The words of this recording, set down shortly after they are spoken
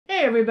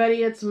Hey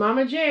everybody, it's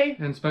Mama J.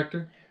 And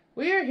Spectre.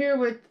 We are here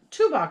with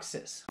 2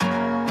 boxes.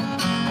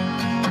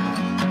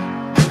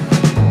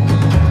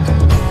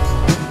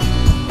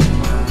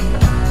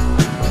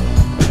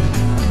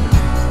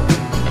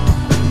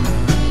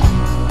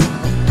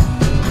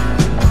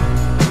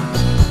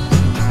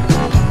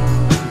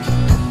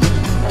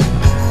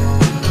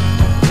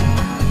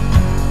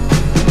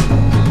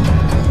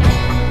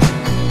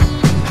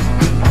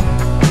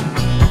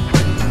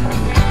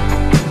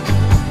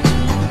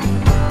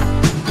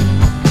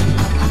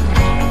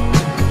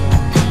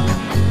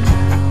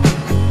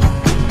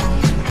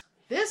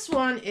 This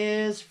one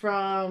is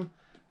from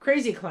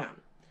Krazy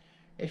Clown.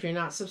 If you're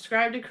not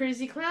subscribed to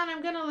Krazy Clown,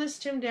 I'm going to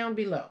list him down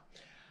below.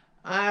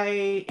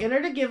 I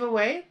entered a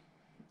giveaway,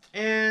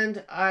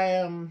 and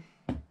I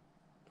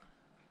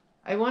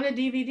won a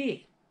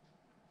DVD.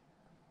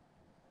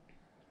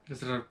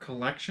 Is it a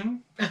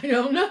collection? I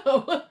don't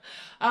know.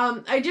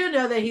 I do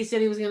know that he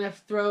said he was going to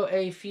throw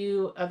a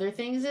few other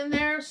things in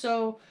there,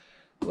 so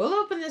we'll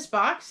open this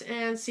box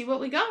and see what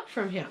we got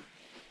from him.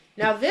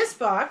 Now, this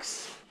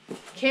box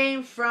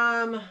came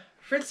from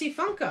Fritzy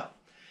Funko.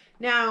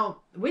 Now,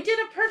 we did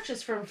a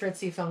purchase from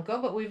Fritzy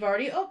Funko, but we've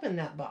already opened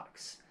that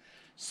box.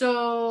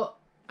 So,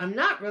 I'm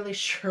not really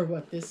sure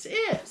what this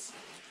is.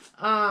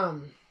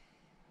 So,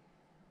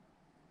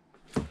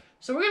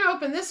 we're going to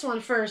open this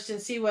one first and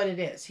see what it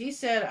is. He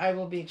said I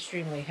will be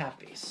extremely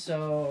happy.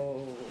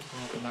 So,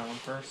 I'll open that one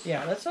first.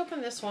 Yeah, let's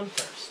open this one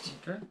first.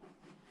 Okay.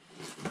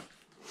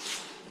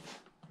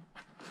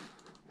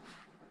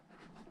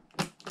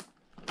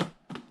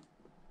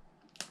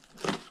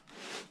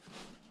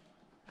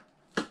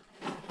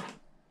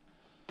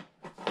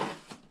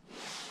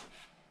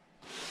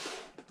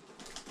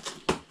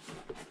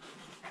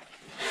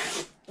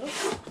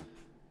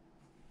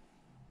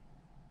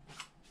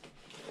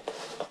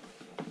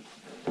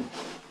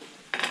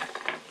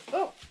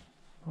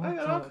 I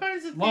got all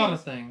kinds of things. A lot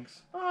of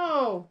things.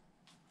 Oh.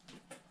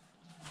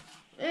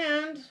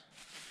 And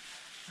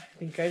I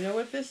think I know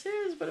what this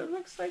is, but it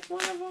looks like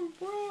one of them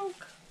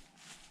broke.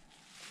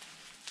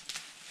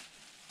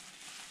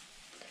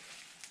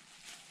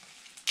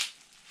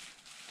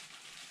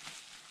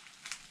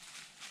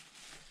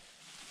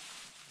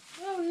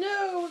 Oh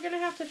no, we're going to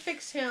have to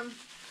fix him.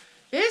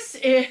 This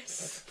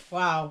is,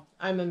 wow,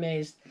 I'm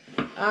amazed.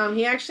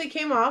 He actually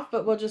came off,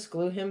 but we'll just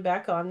glue him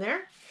back on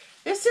there.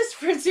 This is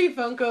Fritzy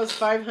Funko's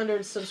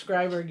 500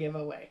 subscriber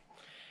giveaway.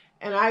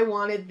 And I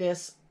wanted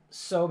this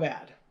so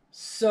bad.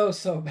 So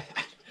bad.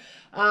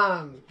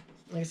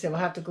 Like I said,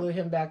 we'll have to glue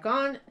him back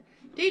on.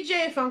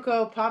 DJ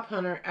Funko Pop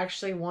Hunter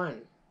actually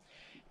won.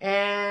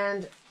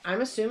 And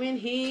I'm assuming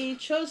he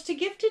chose to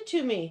gift it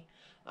to me.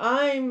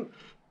 I'm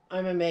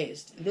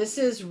amazed. This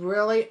is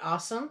really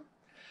awesome.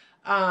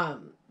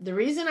 The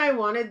reason I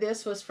wanted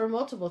this was for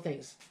multiple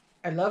things.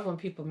 I love when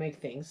people make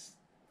things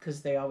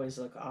because they always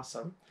look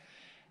awesome.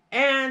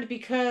 And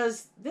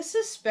because this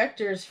is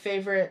Spectre's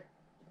favorite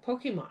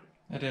Pokemon.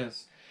 It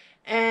is.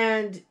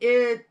 And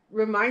it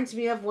reminds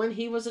me of when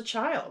he was a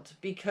child.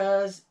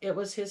 Because it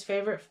was his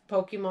favorite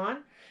Pokemon.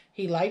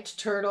 He liked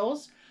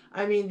turtles.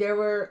 I mean, there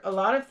were a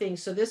lot of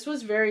things. So this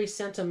was very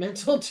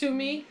sentimental to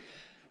me.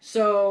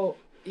 So,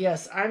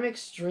 yes, I'm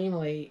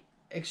extremely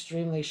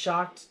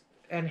shocked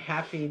and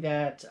happy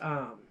that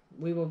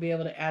we will be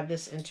able to add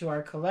this into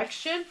our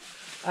collection.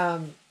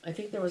 I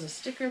think there was a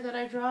sticker that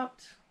I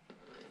dropped.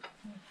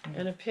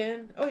 And a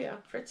pin. Oh yeah,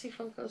 Fritzy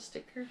Funko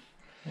sticker.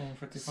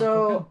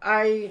 So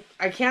I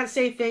can't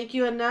say thank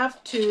you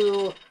enough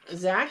to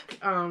Zach,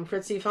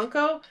 Fritzy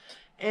Funko,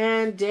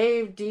 and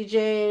Dave,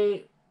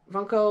 DJ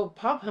Funko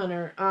Pop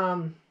Hunter.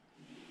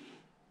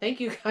 Thank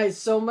you guys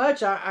so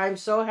much. I'm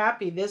so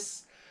happy.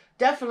 This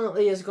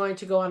definitely is going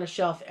to go on a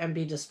shelf and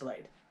be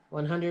displayed.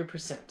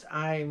 100%.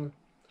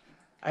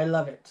 I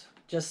love it.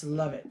 Just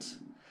love it.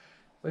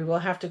 We will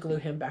have to glue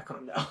him back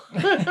on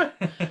though.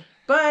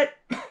 But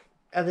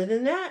other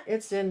than that,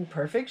 it's in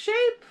perfect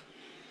shape.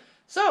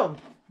 So,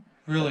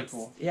 really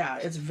cool. Yeah,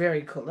 it's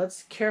very cool.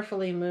 Let's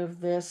carefully move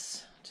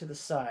this to the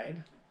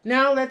side.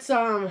 Now let's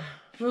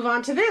move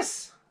on to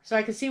this, so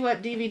I can see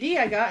what DVD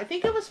I got. I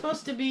think it was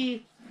supposed to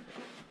be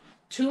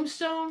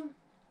Tombstone.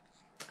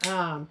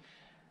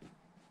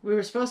 We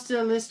were supposed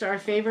to list our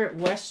favorite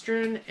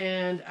Western,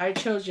 and I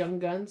chose Young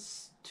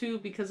Guns too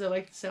because I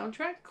like the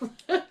soundtrack.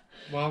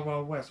 Wild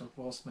Wild West with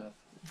Will Smith.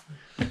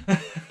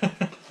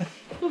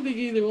 I don't think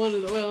either one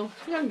of the, well,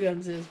 Young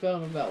Guns is, but I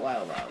don't know about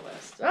Wild Wild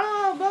West.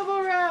 Oh,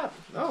 bubble wrap.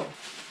 Oh.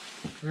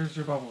 Here's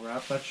your bubble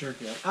wrap. That's your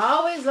gift. I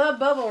always love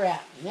bubble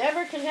wrap.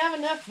 Never can have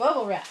enough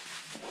bubble wrap.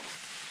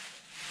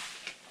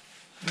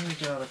 We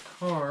got a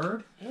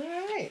card. All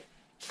right.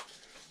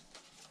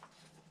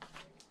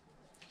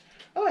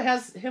 Oh, it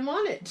has him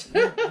on it.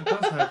 Yeah, it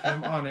does have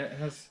him on it. It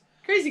has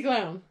Krazy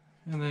Clown.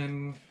 And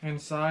then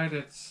inside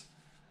it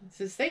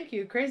says thank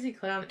you, Krazy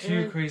Clown. Two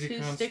and Krazy two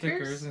Clown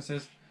stickers. And it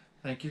says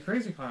thank you,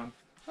 Krazy Clown.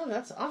 Oh,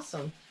 that's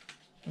awesome.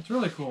 That's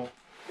really cool.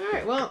 All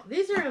right, well,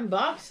 these are in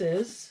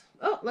boxes.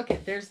 Oh, look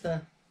it. Here's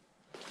the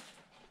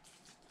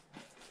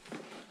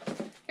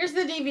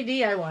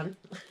DVD I won.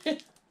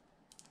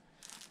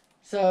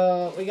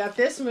 So we got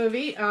this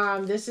movie.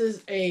 This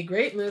is a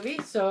great movie.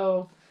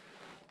 So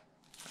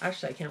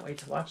actually, I can't wait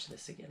to watch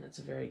this again. It's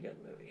a very good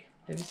movie.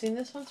 Have you seen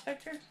this one,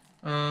 Spectre?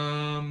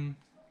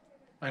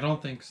 I don't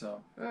think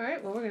so. All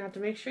right. Well, we're gonna have to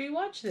make sure you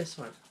watch this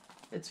one.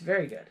 It's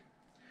very good.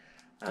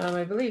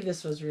 I believe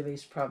this was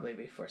released probably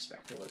before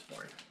Spectre was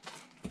born.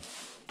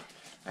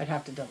 I'd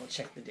have to double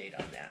check the date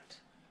on that.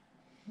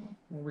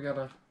 Well, we got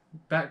a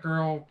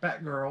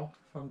Batgirl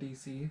from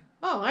DC.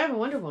 Oh, I have a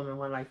Wonder Woman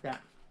one like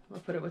that. I'll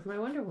put it with my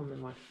Wonder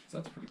Woman one. So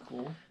that's pretty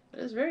cool.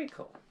 That is very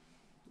cool.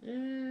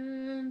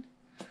 And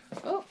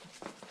oh,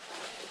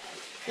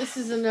 this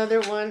is another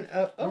one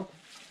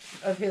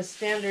of his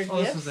standard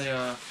gifts. This is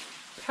a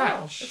patch.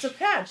 Oh, it's a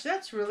patch.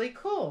 That's really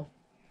cool.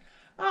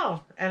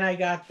 Oh, and I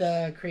got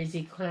the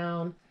Krazy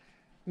Clown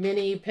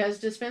mini Pez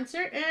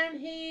dispenser, and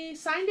he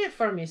signed it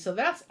for me, so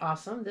that's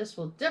awesome. This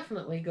will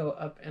definitely go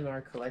up in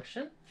our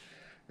collection.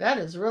 That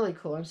is really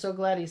cool. I'm so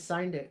glad he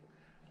signed it.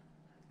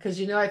 Because,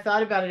 you know, I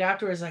thought about it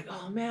afterwards, like,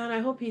 oh, man,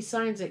 I hope he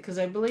signs it. Because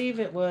I believe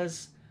it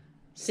was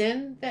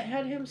Sin that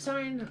had him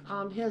sign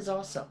his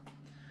also.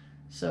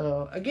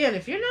 So, again,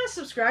 if you're not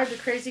subscribed to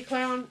Krazy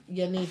Clown,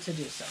 you need to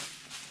do so.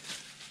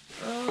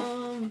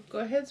 Go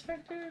ahead,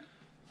 Spectre.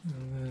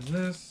 And then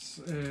this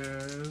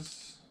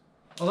is...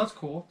 Oh, that's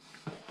cool.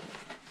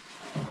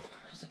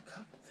 There's a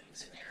couple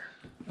things in here.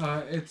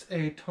 It's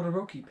a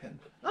Todoroki pin.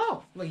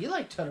 Oh, well, you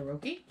like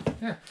Todoroki.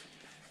 Yeah.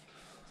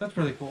 That's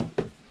really cool.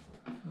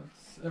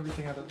 That's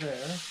everything out of there.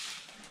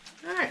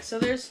 Alright, so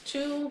there's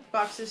 2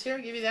 boxes here.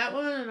 I'll give you that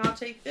one, and I'll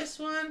take this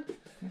one.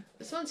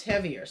 This one's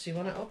heavier, so you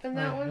want to open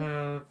that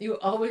one? You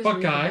always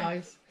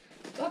Buckeye.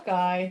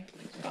 Buckeye.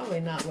 Probably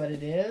not what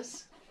it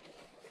is.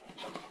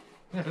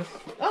 Yeah, it is.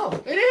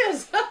 Oh, it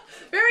is!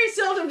 Very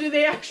seldom do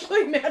they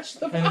actually match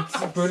the box.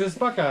 And it's Buddha's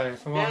Buckeye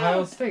from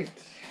Ohio State.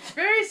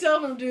 Very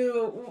seldom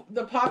do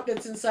the pop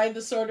that's inside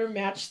the sorter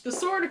match the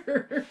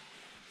sorter.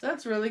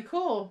 That's really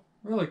cool.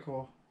 Really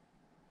cool.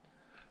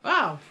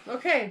 Wow.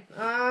 Okay.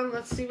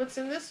 Let's see what's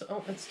in this.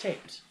 Oh, it's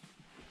taped.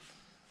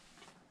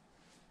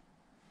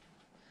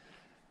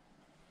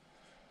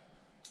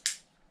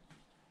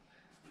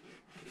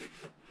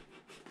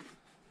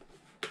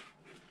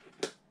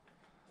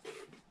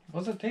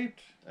 Was it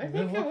taped? I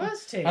think it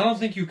was taped. I don't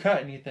think you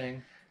cut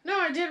anything. No,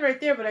 I did right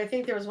there, but I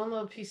think there was one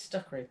little piece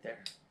stuck right there.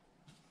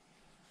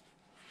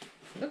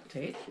 Look,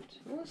 taped.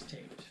 It was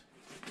taped.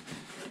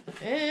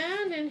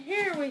 And in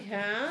here we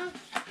have...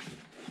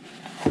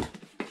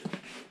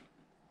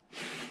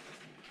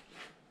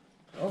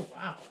 Oh,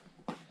 wow.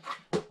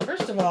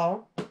 First of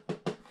all,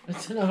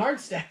 it's in a hard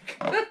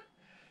stack.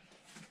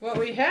 What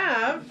we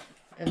have,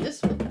 and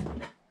this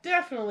one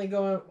definitely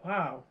going...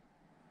 Wow.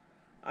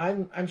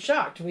 I'm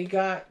shocked. We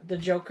got the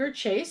Joker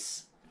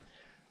Chase,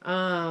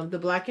 the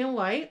black and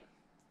white,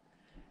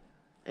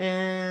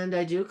 and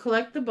I do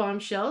collect the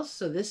bombshells,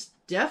 so this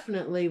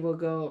definitely will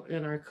go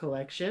in our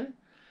collection.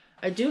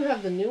 I do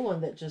have the new one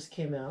that just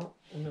came out.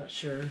 I'm not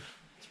sure.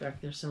 It's back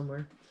there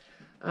somewhere.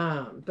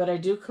 But I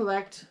do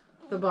collect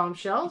the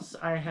bombshells.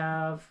 I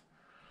have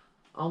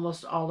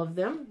almost all of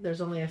them.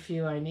 There's only a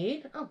few I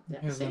need. Oh,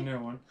 here's the new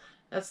one.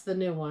 That's the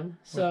new one.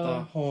 So with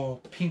the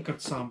whole pink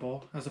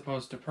ensemble as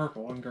opposed to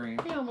purple and green.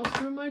 He almost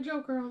threw my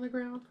Joker on the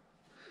ground.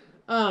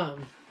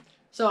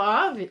 So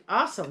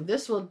awesome.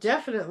 This will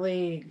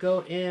definitely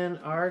go in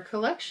our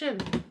collection.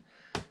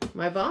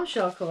 My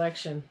bombshell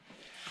collection.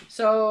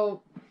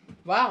 So,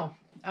 wow.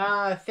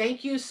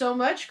 Thank you so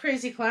much,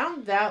 Krazy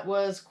Clown. That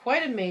was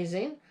quite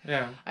amazing.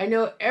 Yeah. I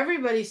know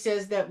everybody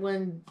says that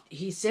when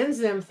he sends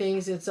them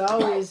things, it's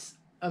always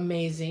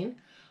amazing.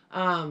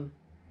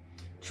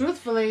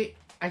 Truthfully,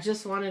 I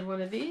just wanted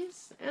one of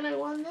these, and I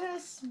won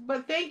this.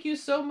 But thank you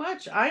so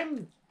much.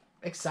 I'm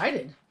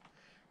excited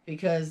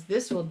because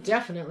this will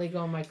definitely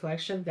go in my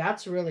collection.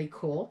 That's really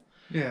cool.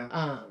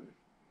 Yeah.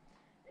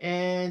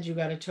 And you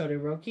got a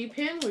Todoroki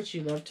pin, which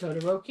you love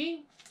Todoroki.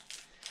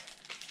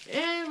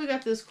 And we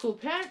got this cool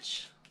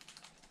patch.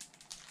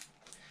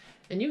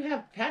 And you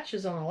have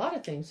patches on a lot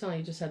of things, huh?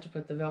 You just have to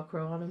put the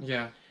Velcro on them.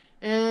 Yeah.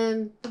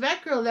 And the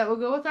Batgirl that will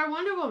go with our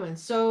Wonder Woman.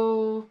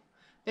 So...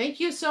 thank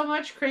you so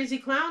much,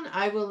 Krazy Clown.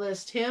 I will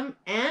list him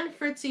and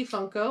Fritzy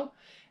Funko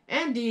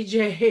and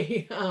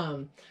DJ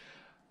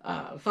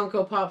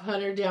Funko Pop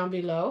Hunter down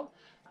below.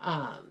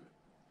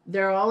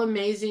 They're all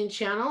amazing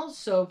channels,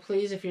 so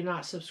please, if you're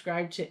not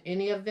subscribed to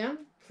any of them,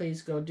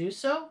 please go do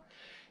so.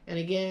 And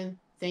again,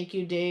 thank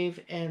you,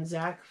 Dave and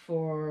Zach,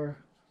 for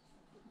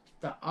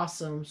the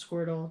awesome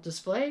Squirtle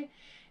display.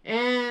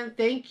 And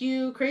thank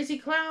you,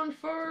 Krazy Clown,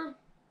 for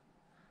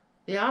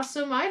the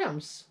awesome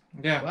items.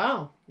 Yeah.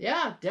 Wow.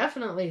 Yeah,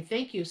 definitely.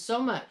 Thank you so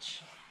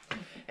much.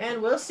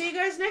 And we'll see you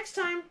guys next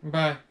time.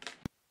 Bye.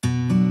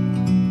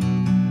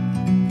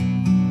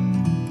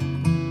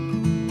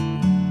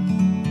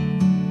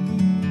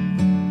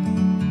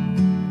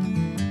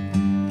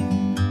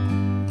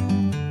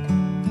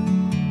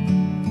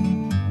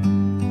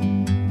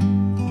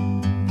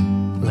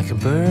 Like a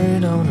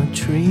bird on a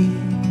tree,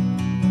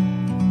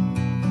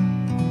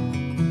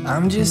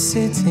 I'm just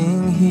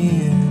sitting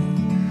here.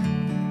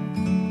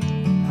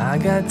 I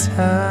got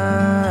time,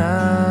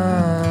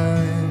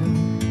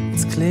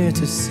 it's clear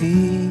to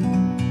see.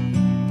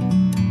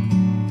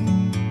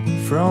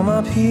 From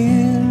up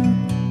here,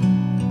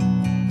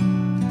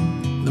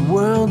 the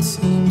world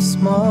seems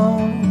small.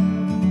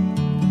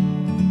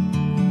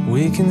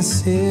 We can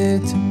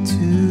sit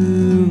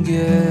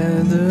together,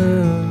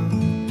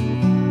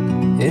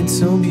 it's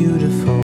so beautiful.